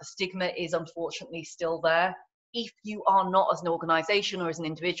that the stigma is unfortunately still there. If you are not, as an organisation or as an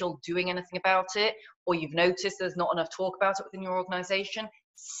individual, doing anything about it, or you've noticed there's not enough talk about it within your organisation,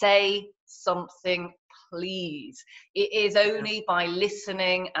 say something, please. It is only by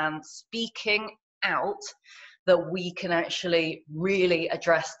listening and speaking out that we can actually really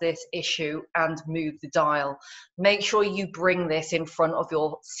address this issue and move the dial. Make sure you bring this in front of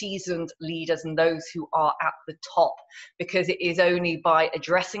your seasoned leaders and those who are at the top, because it is only by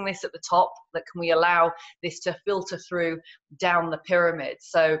addressing this at the top that can we allow this to filter through down the pyramid.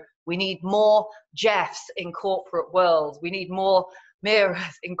 So we need more Geoffs in corporate world. We need more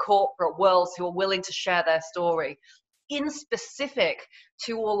Miras in corporate worlds who are willing to share their story, in specific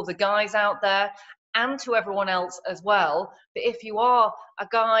to all of the guys out there and to everyone else as well. But if you are a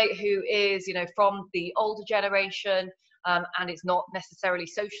guy who is, from the older generation, and it's not necessarily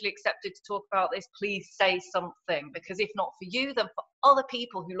socially accepted to talk about this, please say something, because if not for you, then for other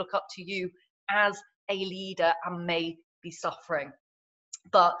people who look up to you as a leader and may be suffering.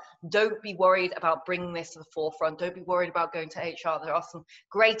 But don't be worried about bringing this to the forefront. Don't be worried about going to HR. There are some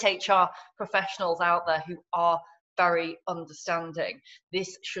great HR professionals out there who are very understanding.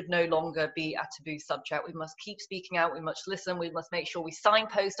 This should no longer be a taboo subject. We must keep speaking out. We must listen. We must make sure we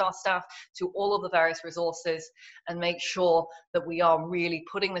signpost our staff to all of the various resources and make sure that we are really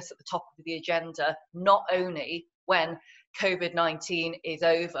putting this at the top of the agenda, not only when COVID-19 is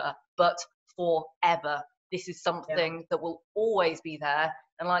over, but forever. This is something that will always be there.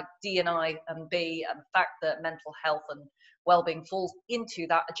 And like D&I and B, and the fact that mental health and wellbeing falls into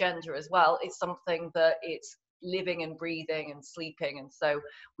that agenda as well, it's something that it's living and breathing and sleeping. And so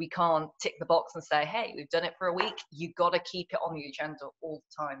we can't tick the box and say, hey, we've done it for a week. You've got to keep it on the agenda all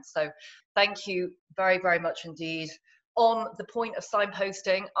the time. So thank you very, very much indeed. On the point of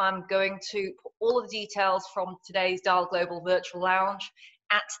signposting, I'm going to put all of the details from today's Dial Global Virtual Lounge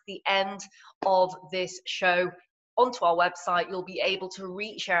at the end of this show onto our website. You'll be able to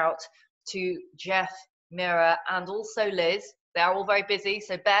reach out to Geoff, Mira, and also Liz. They're all very busy,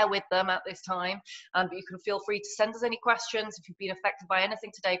 so bear with them at this time. But you can feel free to send us any questions. If you've been affected by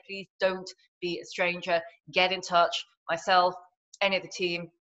anything today, please don't be a stranger. Get in touch. Myself, any of the team,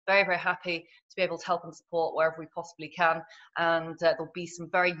 very, very happy to be able to help and support wherever we possibly can. And there'll be some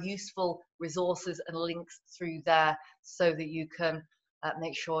very useful resources and links through there so that you can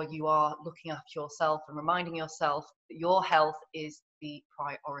make sure you are looking after yourself and reminding yourself that your health is the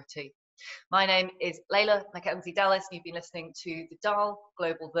priority. My name is Layla Mackenzie-Dallas, and you've been listening to the Dial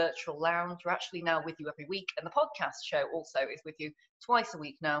Global Virtual Lounge. We're actually now with you every week, and the podcast show also is with you twice a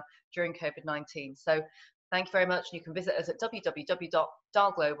week now during COVID-19. So thank you very much, and you can visit us at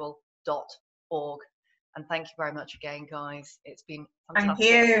www.dialglobal.org. And thank you very much again, guys. It's been fantastic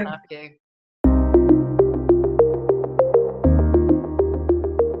to have you.